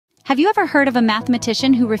Have you ever heard of a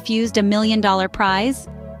mathematician who refused a $1 million prize?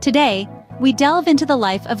 Today, we delve into the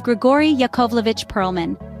life of Grigori Yakovlevich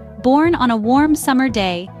Perelman, born on a warm summer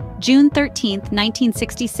day, June 13,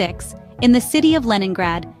 1966, in the city of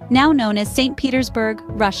Leningrad, now known as St. Petersburg,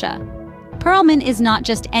 Russia. Perelman is not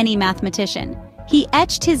just any mathematician. He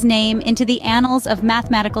etched his name into the annals of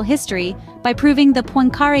mathematical history by proving the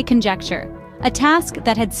Poincaré conjecture, a task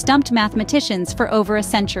that had stumped mathematicians for over a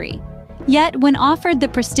century. Yet, when offered the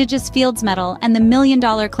prestigious Fields Medal and the $1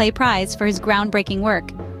 million Clay Prize for his groundbreaking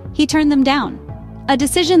work, he turned them down. A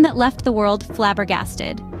decision that left the world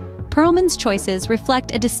flabbergasted. Perelman's choices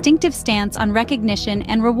reflect a distinctive stance on recognition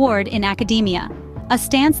and reward in academia, a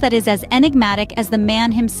stance that is as enigmatic as the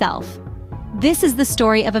man himself. This is the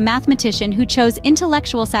story of a mathematician who chose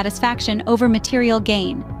intellectual satisfaction over material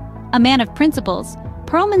gain. A man of principles,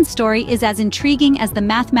 Perelman's story is as intriguing as the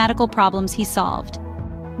mathematical problems he solved.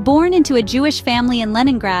 Born into a Jewish family in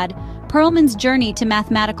Leningrad, Perelman's journey to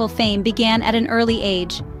mathematical fame began at an early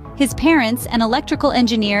age. His parents, an electrical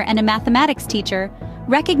engineer and a mathematics teacher,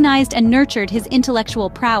 recognized and nurtured his intellectual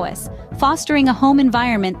prowess, fostering a home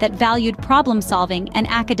environment that valued problem-solving and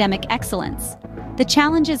academic excellence. The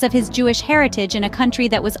challenges of his Jewish heritage in a country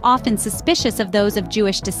that was often suspicious of those of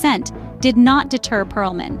Jewish descent did not deter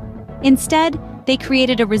Perelman. Instead, they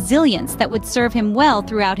created a resilience that would serve him well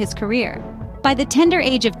throughout his career. By the tender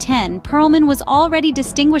age of 10, Perelman was already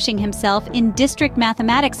distinguishing himself in district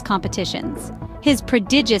mathematics competitions, his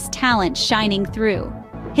prodigious talent shining through.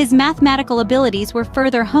 His mathematical abilities were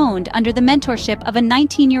further honed under the mentorship of a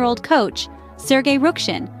 19-year-old coach, Sergei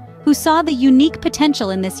Rukshin, who saw the unique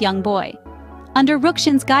potential in this young boy. Under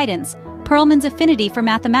Rukshin's guidance, Perelman's affinity for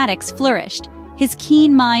mathematics flourished, his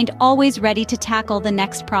keen mind always ready to tackle the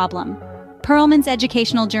next problem. Perelman's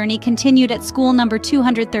educational journey continued at school number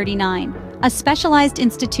 239, a specialized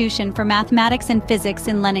institution for mathematics and physics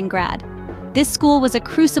in Leningrad. This school was a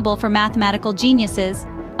crucible for mathematical geniuses,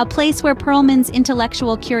 a place where Perelman's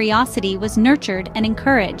intellectual curiosity was nurtured and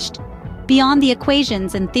encouraged. Beyond the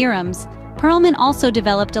equations and theorems, Perelman also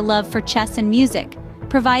developed a love for chess and music,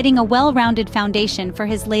 providing a well-rounded foundation for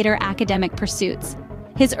his later academic pursuits.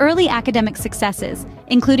 His early academic successes,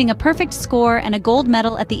 including a perfect score and a gold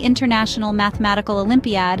medal at the International Mathematical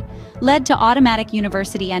Olympiad, led to automatic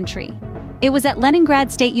university entry. It was at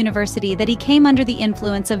Leningrad State University that he came under the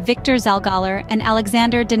influence of Viktor Zalgaler and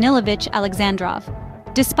Alexander Danilovich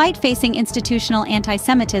Alexandrov. Despite facing institutional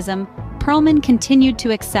anti-Semitism, Perelman continued to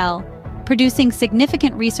excel, producing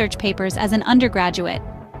significant research papers as an undergraduate.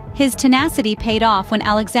 His tenacity paid off when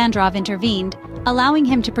Alexandrov intervened, allowing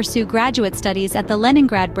him to pursue graduate studies at the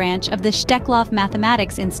Leningrad branch of the Steklov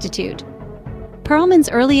Mathematics Institute. Perelman's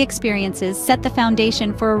early experiences set the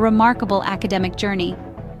foundation for a remarkable academic journey.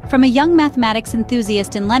 From a young mathematics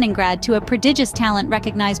enthusiast in Leningrad to a prodigious talent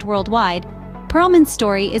recognized worldwide, Perelman's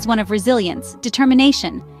story is one of resilience,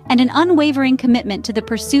 determination, and an unwavering commitment to the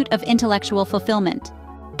pursuit of intellectual fulfillment.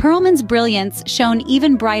 Perelman's brilliance shone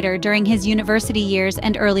even brighter during his university years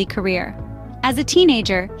and early career. As a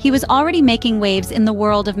teenager, he was already making waves in the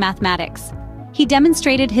world of mathematics. He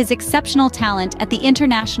demonstrated his exceptional talent at the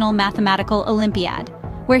International Mathematical Olympiad,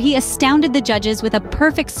 where he astounded the judges with a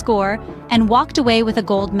perfect score and walked away with a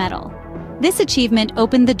gold medal. This achievement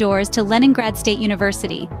opened the doors to Leningrad State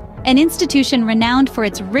University, an institution renowned for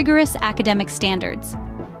its rigorous academic standards.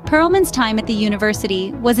 Perelman's time at the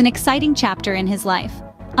university was an exciting chapter in his life.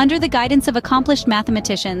 Under the guidance of accomplished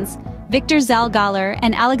mathematicians, Viktor Zalgaler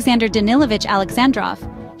and Alexander Danilovich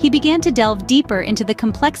Alexandrov, he began to delve deeper into the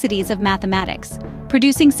complexities of mathematics,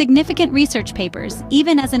 producing significant research papers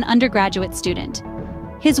even as an undergraduate student.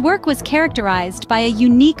 His work was characterized by a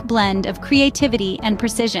unique blend of creativity and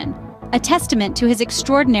precision, a testament to his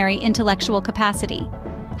extraordinary intellectual capacity.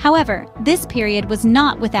 However, this period was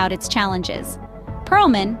not without its challenges.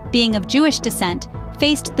 Perelman, being of Jewish descent,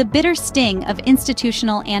 faced the bitter sting of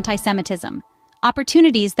institutional anti-Semitism.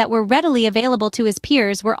 Opportunities that were readily available to his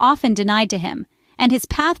peers were often denied to him, and his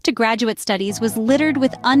path to graduate studies was littered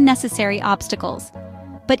with unnecessary obstacles.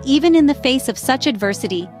 But even in the face of such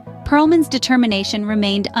adversity, Perelman's determination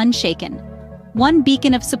remained unshaken. One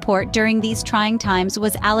beacon of support during these trying times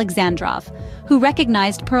was Alexandrov, who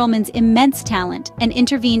recognized Perelman's immense talent and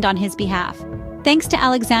intervened on his behalf. Thanks to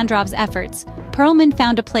Alexandrov's efforts, Perelman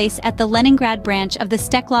found a place at the Leningrad branch of the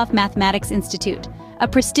Steklov Mathematics Institute, a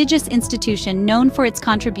prestigious institution known for its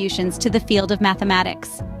contributions to the field of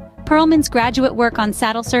mathematics. Perelman's graduate work on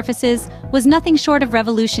saddle surfaces was nothing short of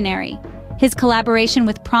revolutionary. His collaboration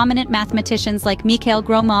with prominent mathematicians like Mikhail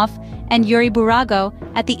Gromov and Yuri Bourago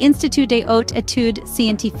at the Institut des Hautes Études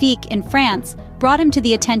Scientifiques in France brought him to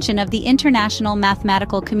the attention of the international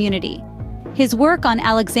mathematical community. His work on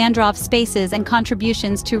Alexandrov spaces and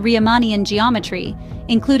contributions to Riemannian geometry,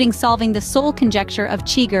 including solving the sole conjecture of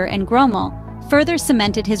Cheeger and Gromel, further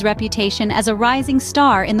cemented his reputation as a rising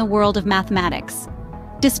star in the world of mathematics.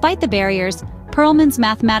 Despite the barriers, Perelman's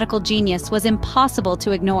mathematical genius was impossible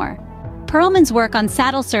to ignore. Perelman's work on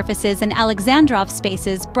saddle surfaces and Alexandrov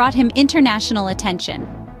spaces brought him international attention.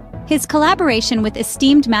 His collaboration with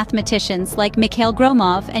esteemed mathematicians like Mikhail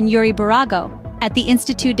Gromov and Yuri Barago at the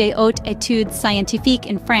Institut des Hautes Études Scientifiques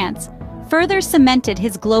in France further cemented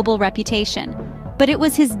his global reputation. But it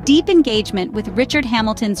was his deep engagement with Richard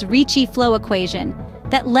Hamilton's Ricci flow equation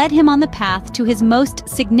that led him on the path to his most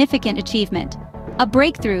significant achievement, a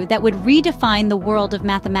breakthrough that would redefine the world of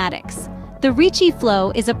mathematics. The Ricci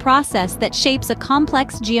flow is a process that shapes a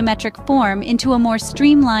complex geometric form into a more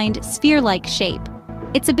streamlined, sphere-like shape.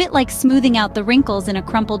 It's a bit like smoothing out the wrinkles in a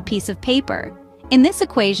crumpled piece of paper. In this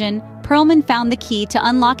equation, Perelman found the key to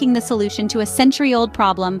unlocking the solution to a century-old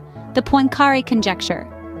problem, the Poincaré conjecture.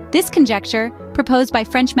 This conjecture, proposed by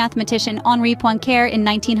French mathematician Henri Poincaré in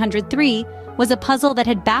 1903, was a puzzle that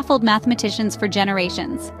had baffled mathematicians for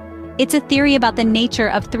generations. It's a theory about the nature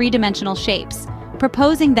of three-dimensional shapes,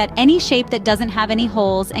 proposing that any shape that doesn't have any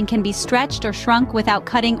holes and can be stretched or shrunk without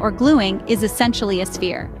cutting or gluing is essentially a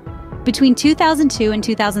sphere. Between 2002 and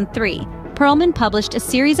 2003, Perelman published a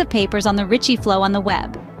series of papers on the Ricci flow on the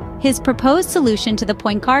web. His proposed solution to the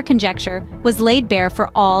Poincaré conjecture was laid bare for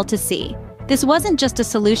all to see. This wasn't just a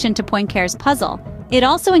solution to Poincaré's puzzle, it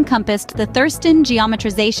also encompassed the Thurston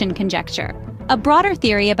geometrization conjecture, a broader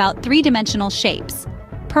theory about three-dimensional shapes.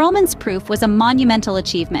 Perelman's proof was a monumental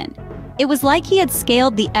achievement. It was like he had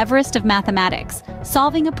scaled the Everest of mathematics,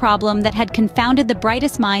 solving a problem that had confounded the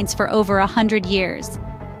brightest minds for over 100 years.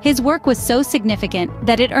 His work was so significant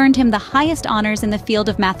that it earned him the highest honors in the field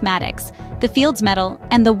of mathematics, the Fields Medal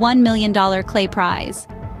and the $1 million Clay Prize.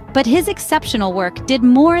 But his exceptional work did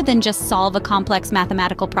more than just solve a complex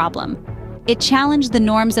mathematical problem. It challenged the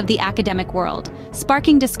norms of the academic world,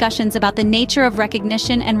 sparking discussions about the nature of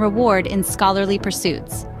recognition and reward in scholarly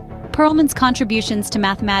pursuits. Perelman's contributions to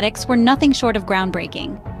mathematics were nothing short of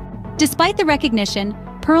groundbreaking. Despite the recognition,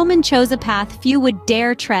 Perelman chose a path few would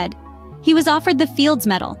dare tread. He was offered the Fields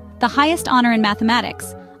Medal, the highest honor in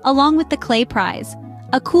mathematics, along with the Clay Prize,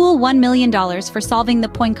 a cool $1 million for solving the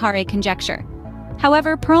Poincaré conjecture.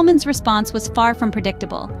 However, Perelman's response was far from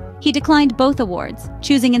predictable. He declined both awards,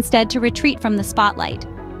 choosing instead to retreat from the spotlight.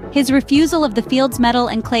 His refusal of the Fields Medal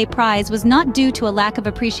and Clay Prize was not due to a lack of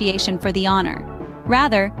appreciation for the honor.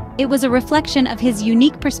 Rather, it was a reflection of his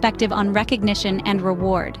unique perspective on recognition and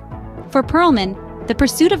reward. For Perelman, the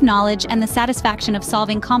pursuit of knowledge and the satisfaction of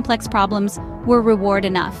solving complex problems were reward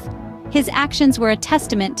enough. His actions were a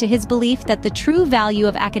testament to his belief that the true value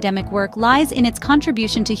of academic work lies in its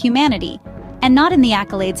contribution to humanity, and not in the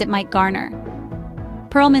accolades it might garner.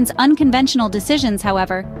 Perelman's unconventional decisions,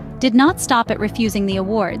 however, did not stop at refusing the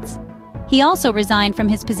awards. He also resigned from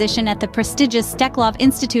his position at the prestigious Steklov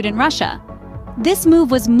Institute in Russia. This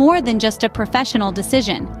move was more than just a professional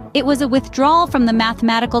decision. It was a withdrawal from the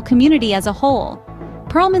mathematical community as a whole.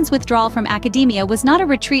 Perelman's withdrawal from academia was not a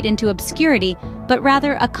retreat into obscurity, but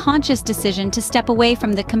rather a conscious decision to step away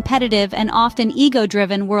from the competitive and often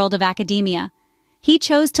ego-driven world of academia. He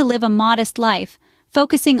chose to live a modest life,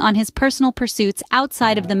 focusing on his personal pursuits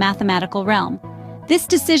outside of the mathematical realm. This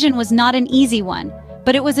decision was not an easy one,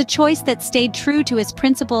 but it was a choice that stayed true to his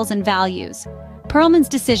principles and values. Perelman's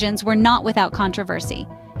decisions were not without controversy.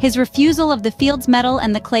 His refusal of the Fields Medal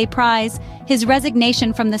and the Clay Prize, his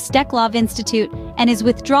resignation from the Steklov Institute, and his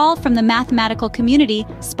withdrawal from the mathematical community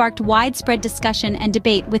sparked widespread discussion and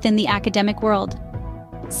debate within the academic world.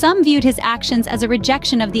 Some viewed his actions as a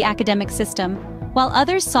rejection of the academic system, while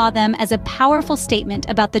others saw them as a powerful statement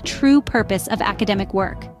about the true purpose of academic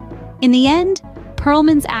work. In the end,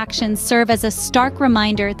 Perelman's actions serve as a stark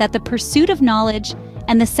reminder that the pursuit of knowledge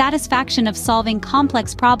and the satisfaction of solving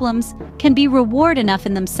complex problems can be reward enough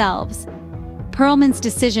in themselves. Perelman's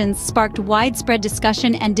decisions sparked widespread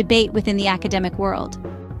discussion and debate within the academic world.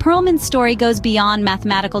 Perelman's story goes beyond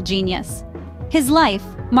mathematical genius. His life,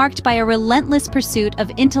 marked by a relentless pursuit of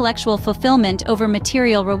intellectual fulfillment over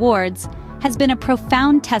material rewards, has been a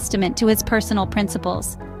profound testament to his personal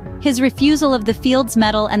principles. His refusal of the Fields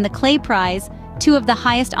Medal and the Clay Prize, two of the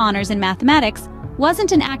highest honors in mathematics,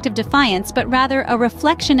 wasn't an act of defiance, but rather a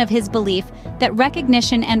reflection of his belief that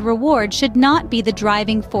recognition and reward should not be the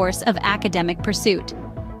driving force of academic pursuit.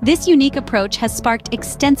 This unique approach has sparked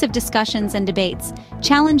extensive discussions and debates,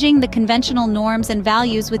 challenging the conventional norms and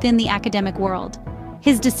values within the academic world.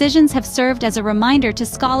 His decisions have served as a reminder to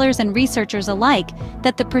scholars and researchers alike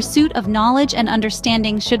that the pursuit of knowledge and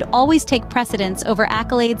understanding should always take precedence over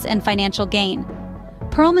accolades and financial gain.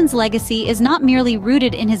 Perelman's legacy is not merely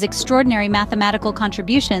rooted in his extraordinary mathematical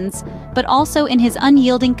contributions, but also in his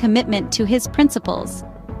unyielding commitment to his principles.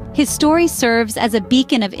 His story serves as a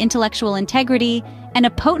beacon of intellectual integrity and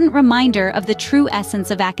a potent reminder of the true essence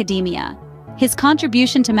of academia. His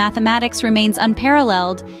contribution to mathematics remains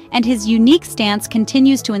unparalleled, and his unique stance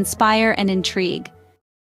continues to inspire and intrigue.